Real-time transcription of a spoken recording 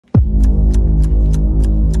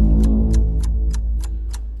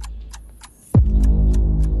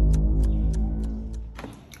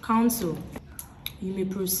Counsel, you may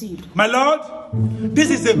proceed. My lord, this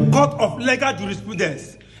is a court of legal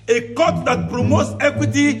jurisprudence. A court that promotes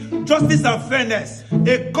equity, justice, and fairness.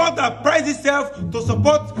 A court that prides itself to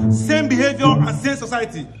support sane behavior and sane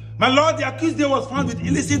society. My lord, the accused here was found with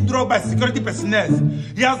illicit drug by security personnel.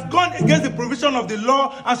 He has gone against the provision of the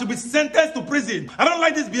law and should be sentenced to prison. I don't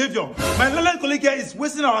like this behavior. My learned colleague here is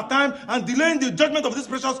wasting our time and delaying the judgment of this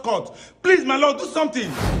precious court. Please, my lord, do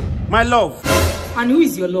something. My love. And who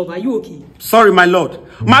is your love? Are you okay? Sorry, my lord.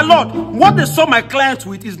 My lord, what they saw my client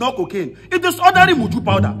with is not cocaine. It is ordinary muju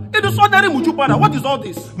powder. It is ordinary muju powder. What is all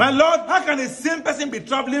this? My lord, how can the same person be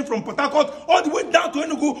traveling from Port Harcourt all the way down to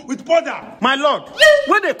Enugu with powder? My lord,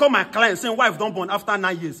 when they call my client saying wife don't born after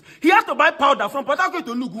 9 years, he has to buy powder from Port Harcourt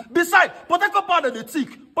to Enugu. Besides, Port Harcourt powder they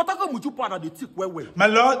thick. Port Harcourt muju powder they thick well. My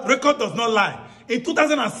lord, record does not lie. In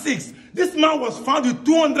 2006, this man was found with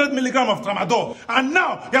 200 milligrams of tramadol, and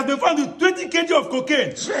now he has been found with 20 kg of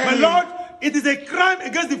cocaine. My lord, it is a crime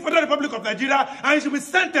against the Federal Republic of Nigeria, and he should be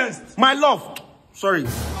sentenced. My love, sorry.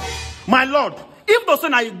 My lord, if those say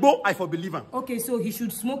I Igbo, I for believe him. Okay, so he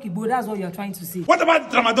should smoke Igbo, that's what you're trying to say. What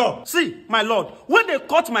about tramadol? See, my lord, when they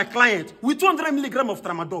caught my client with 200 milligrams of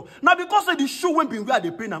tramadol, now because of the shoe won't be where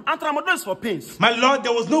they pain him, and tramadol is for pains. My lord,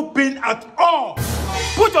 there was no pain at all.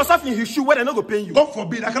 Put yourself in his shoe where they're not going to pain you. God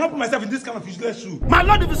forbid, I cannot put myself in this kind of useless shoe. My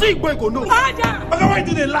lord, if you see Igbo, you go no. Father! But why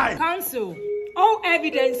do they lie? Counsel, all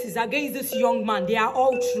evidences against this young man, they are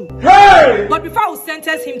all true. Hey! But before I will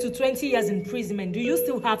sentence him to 20 years imprisonment, do you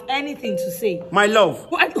still have anything to say? My love.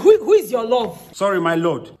 Who is your love? Sorry, my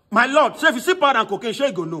lord. My lord, so if you see powder and cocaine, sure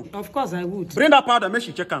you go no. Of course I would. Bring that powder, make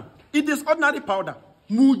she check him. It is ordinary powder.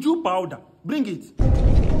 Muju powder. Bring it.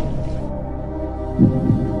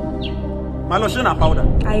 My lord, show na powder.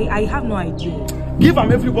 I have no idea. Give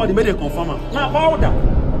them everybody, make they confirm him. Now powder.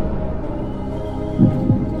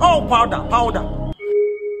 Oh, powder, powder.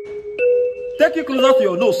 Take it closer to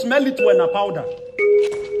your nose. Smell it when a powder.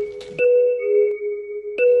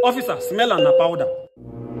 Officer, smell and a powder.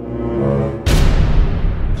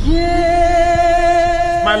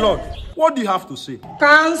 Yeah. My lord, what do you have to say?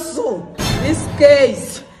 Counsel, this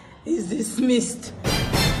case is dismissed.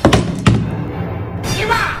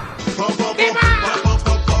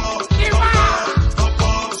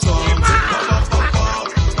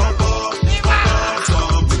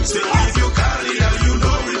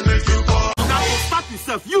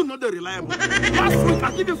 You know the reliable. Last week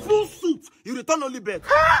I give you full suit. You return only bed.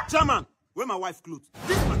 Chairman, where my wife's clothes?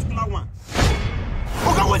 This particular one.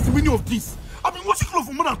 Okay, what's the meaning of this? I've been washing clothes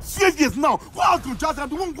for more than 12 years now. Go out to judge. I'm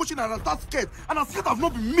the one washing and that skirt. And her skirt have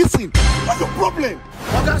not been missing. What's your problem?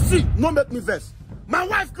 Okay, see, no make me vex. My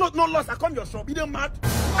wife's clothes no lost. I come your shop. You don't mad?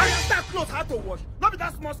 I have that clothes hard to wash. Not be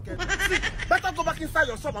that small skirt. See, better go back inside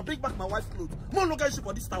your shop and bring back my wife's clothes. More longer issue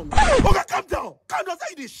for this town. Okay, calm down. Calm down.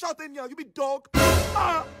 Say you shout anyhow. You be dog.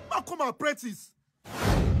 Now come my apprentice.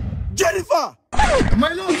 Jennifer!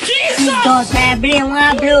 My lord! Jesus!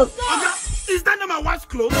 Is that not my wife's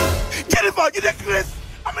clothes? Jennifer, you the Chris.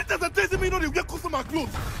 I mean, there's a time me you know they wear customer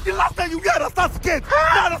clothes. The last time you wear a start skirt.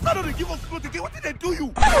 Now the start they give us clothes again. What did they do you?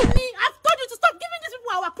 Me, I've told you to stop giving these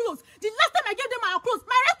people our clothes. The last time I gave them our clothes,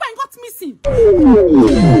 my red pant got missing.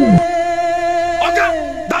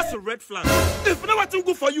 Okay, that's a red flag. If nothing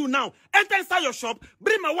good for you now, enter inside your shop,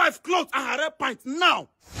 bring my wife's clothes and her red pint now.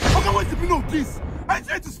 Okay, what's the meaning of this? I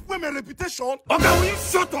tried to spoil my reputation. Okay, will you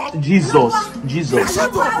shut up? Jesus, Jesus.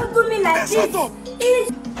 Shut up. Do me like Shut up.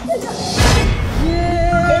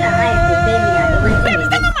 Babe, is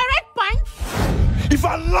that not my red pant? If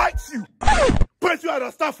I liked you, but you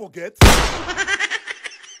understand, forget.